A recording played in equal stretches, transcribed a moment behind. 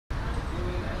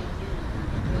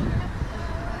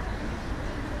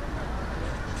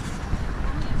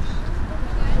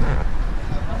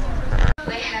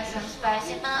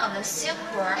specimen of the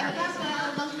silkworm.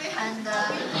 And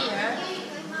here,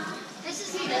 this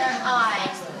is their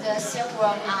eyes, the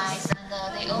silkworm eyes, and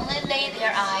they only lay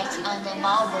their eyes on the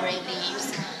mulberry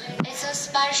leaves. It's a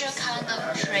special kind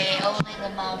of tree, only the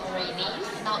mulberry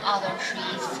leaves, not other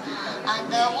trees. And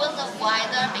when the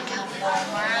weather becomes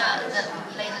warmer, the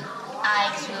little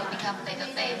eggs will become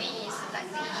little babies like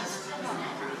these.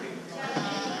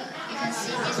 You can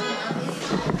see this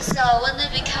one. So when they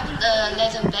become the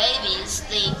little babies,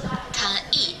 they can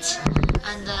eat,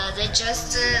 and they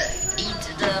just eat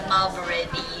the mulberry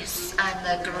leaves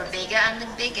and grow bigger and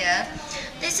bigger.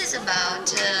 This is about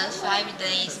 5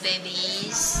 days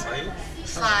babies.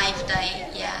 5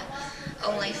 days, yeah,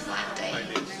 only 5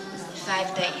 days.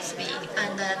 5 days big,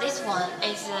 and this one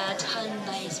is 10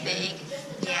 days big.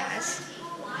 Yes.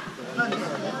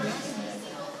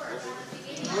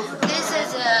 This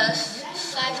is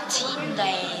 15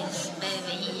 days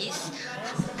babies,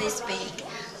 this big,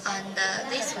 and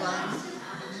this one.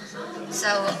 So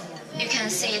you can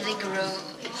see they grow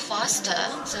faster.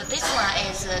 So this one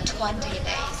is 20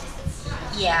 days.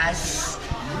 Yes,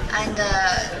 and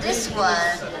this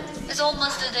one is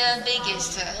almost the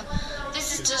biggest.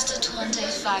 This is just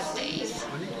 25 days.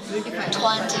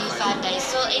 25 days.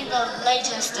 So in the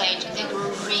later stage, they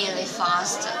grow really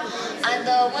fast. And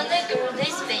when they grow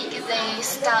this big, they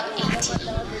stop eating.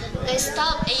 They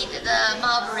stop eating the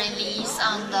mulberry leaves,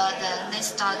 and then they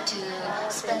start to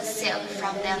spin silk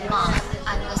from their mouth,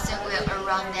 and the silk will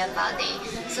around their body.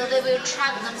 So they will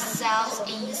trap themselves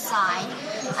inside,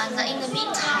 and in the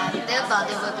meantime, their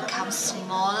body will become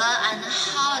smaller and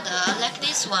harder, like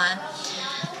this one.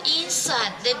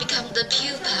 Inside, they become the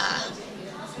pupa.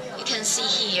 You can see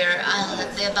here,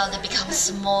 and their body becomes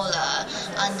smaller,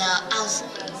 and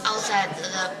outside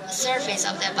the surface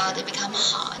of their body become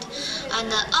hard,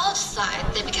 and outside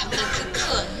they become the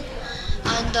cocoon,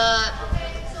 and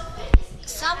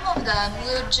some of them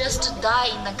will just die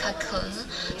in the cocoon.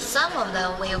 Some of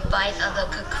them will bite at the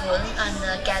cocoon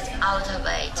and get out of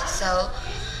it. So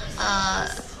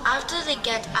after they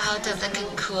get out of the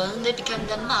cocoon, they become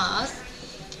the moth.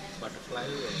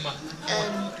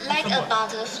 Like a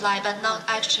butterfly, but not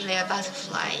actually a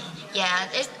butterfly. Yeah,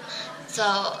 so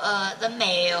the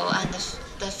male and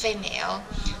the female,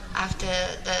 after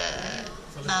the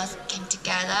mouth came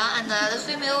together, and the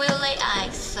female will lay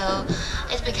eggs, so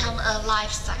it becomes a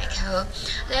life cycle.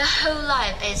 Their whole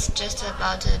life is just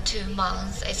about 2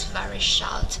 months. It's very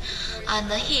short. And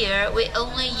here we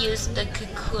only use the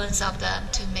cocoons of them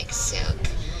to make silk.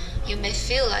 You may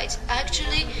feel it.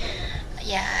 Actually,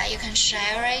 yeah, you can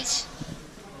share it.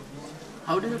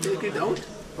 How do you take it out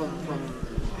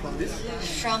from this?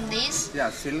 From this?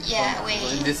 Yeah, silk. Yeah,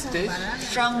 in this stage.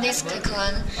 From this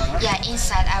cocoon. Yeah,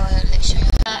 inside I will show you.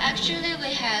 Actually,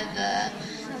 we have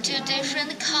 2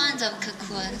 different kinds of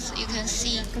cocoons. You can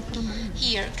see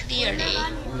here clearly.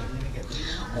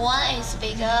 One is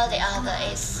bigger, the other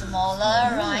is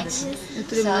smaller, right? So,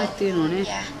 yeah,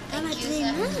 thank you,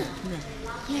 sir.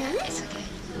 Yeah, it's okay.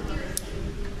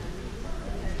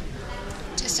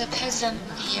 Just put them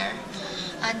here.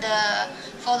 And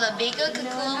for the bigger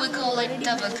cocoon, we call it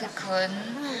double cocoon.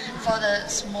 For the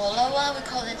smaller one, we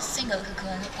call it single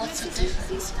cocoon. What's the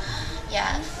difference?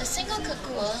 Yeah, the single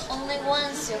cocoon, only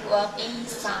 1 silkworm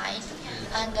inside.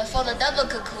 And for the double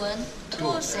cocoon,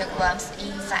 2 silkworms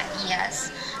inside,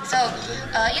 yes. So,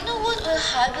 you know what will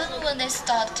happen when they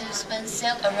start to spin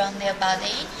silk around their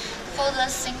body? For the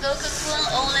single cocoon,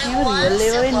 only 1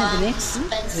 silkworm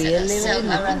spins silk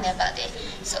around their body.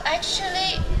 So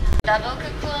actually, double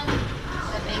cocoon,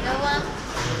 the bigger one,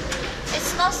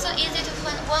 it's not so easy to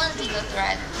find one single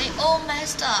thread. They all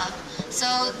messed up.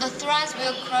 So the threads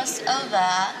will cross over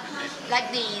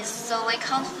like this, so we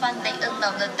can't find the end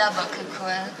of the double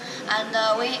cocoon. And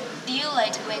we deal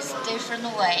it with different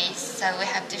ways, so we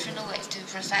have different ways to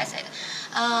process it.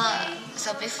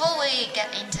 So before we get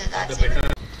into that,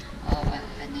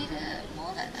 I need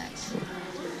more than that,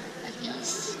 like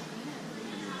this.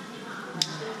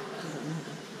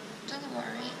 Don't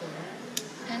worry,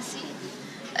 you can see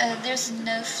there's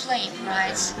no flame,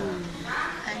 right?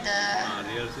 And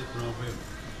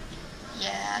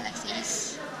yeah, like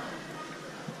this.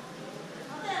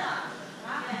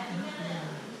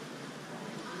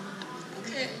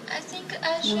 Okay, I think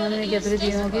I should use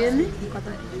this one.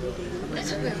 This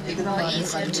will be more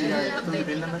easier too.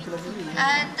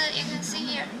 And you can see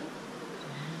here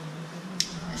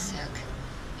the silk.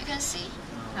 You can see.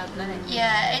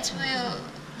 Yeah, it will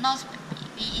not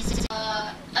be easy.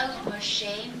 Old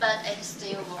machine, but it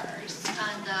still works.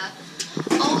 And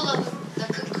all of the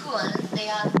cocoon, they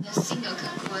are the single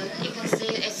cocoon. You can see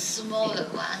it's smaller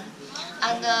one.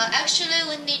 And And actually,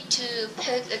 we need to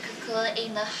put the cocoon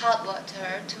in the hot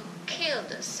water to kill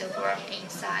the silkworm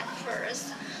inside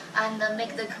first, and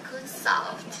make the cocoon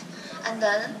soft. And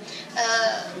then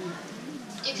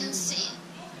you can see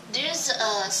there's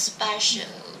a special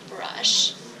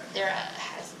brush. There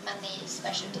has many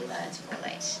special designs for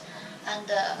it.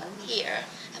 And here,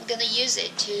 I'm gonna use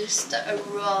it to stir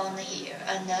around here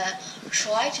and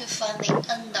try to find the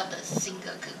end of the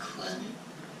single cocoon.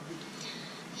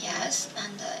 Yes,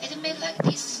 and it made like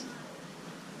this.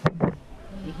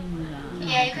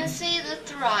 Yeah, you can see the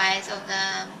threads of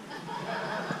them,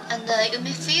 and you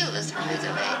may feel the threads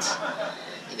of it.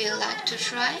 If you like to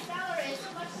try,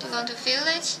 do you want to feel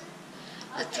it?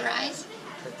 The threads?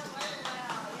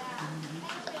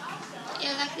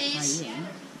 Yeah, like this.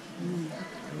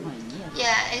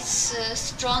 Yeah, it's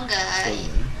stronger.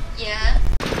 Yeah.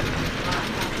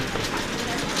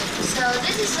 So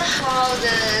this is how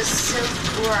the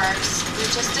silk works. We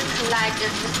just collect the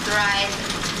thread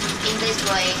in this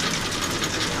way.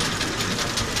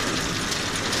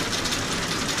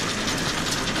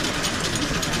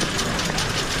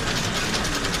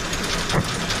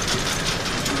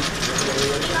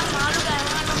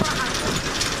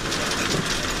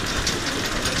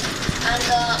 And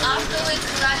after we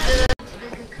collect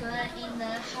the cocoon in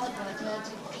the hot water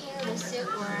to kill the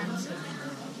silkworms,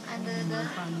 and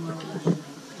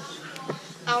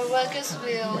our workers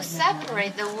will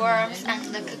separate the worms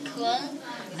and the cocoon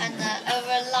and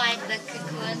overlap the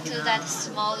cocoon to that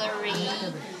smaller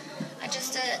ring. I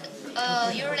just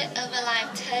usually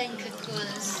overlap 10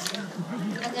 cocoons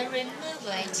and then remove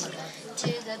it to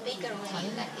the bigger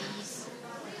ring like this.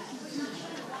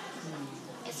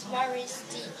 It's very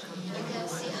sticky. You can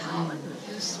see how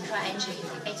you stretch it.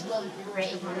 It won't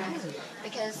break, right?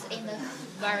 Because in the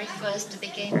very first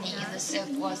beginning, the silk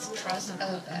was crossed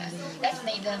over. That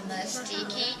made them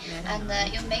sticky, and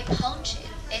you may punch it.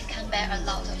 It can bear a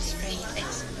lot of strain.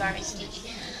 It's very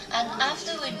sticky. And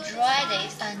after we dry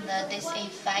this and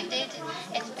disinfect it,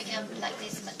 it becomes like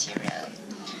this material.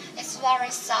 It's very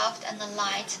soft and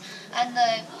light, and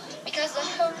because the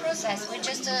whole process we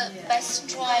just by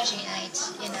stretching it,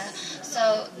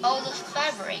 so all the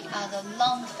fabric are the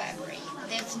long fabric.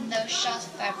 There's no short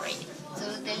fabric, so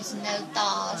there's no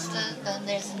dust. Then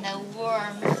there's no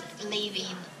worms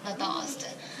leaving the dust.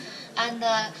 And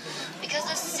because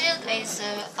the silk is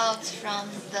out from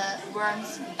the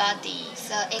worm's body,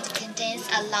 so it contains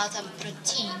a lot of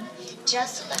protein,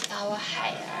 just like our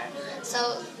hair.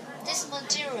 So this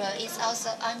material is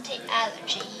also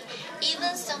anti-allergy.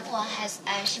 Even someone has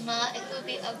asthma, it will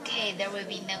be okay. There will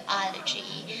be no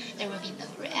allergy. There will be no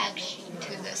reaction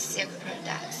to the silk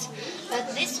products.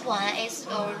 But this one is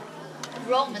a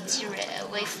raw material.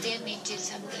 We still need to do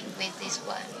something with this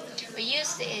one. We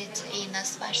use it in a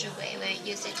special way. We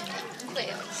use it to make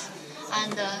quilts.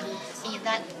 And in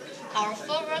that, our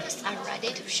four workers are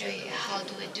ready to show you how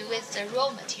do we do with the raw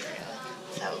material.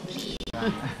 So please.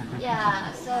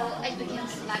 Yeah, so it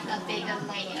becomes like a bigger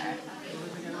layer.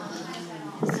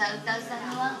 So does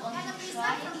anyone want to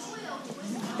try it?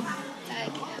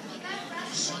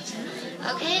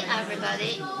 Okay,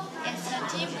 everybody, it's a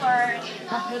teamwork.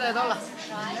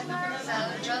 Try. So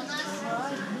join us.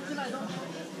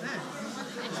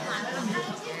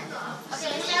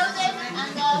 Okay, hold it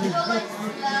and pull it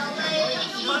slowly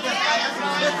inside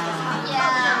across.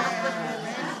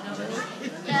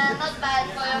 Yeah, not bad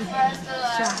for your first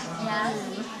tour. Yes.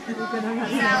 So you can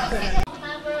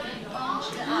remember punch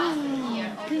the arm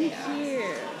here or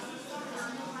there.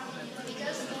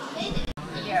 Because they made it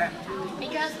here.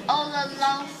 Because all the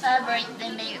long fabric,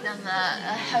 they make them a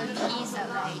whole piece of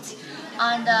it.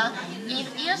 And if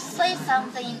you see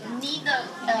something needle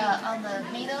on the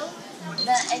middle,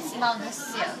 then it's not the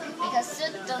silk, because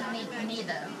silk don't need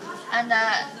needle. And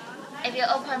if you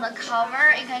open the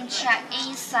cover, you can check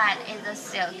inside is the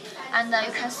silk, and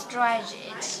you can stretch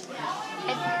it.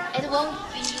 It won't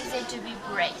be easy to be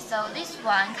break. So this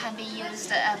one can be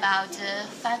used about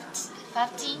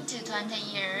 15 to 20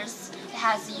 years. It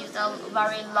has used a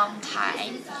very long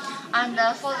time. And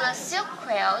for the silk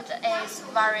quilt, it's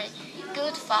very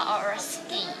good for our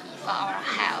skin, for our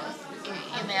health.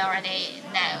 You may already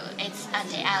know it's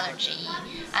anti-allergy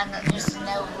and there's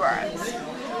no worms.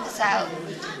 So,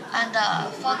 and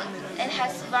it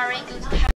has very good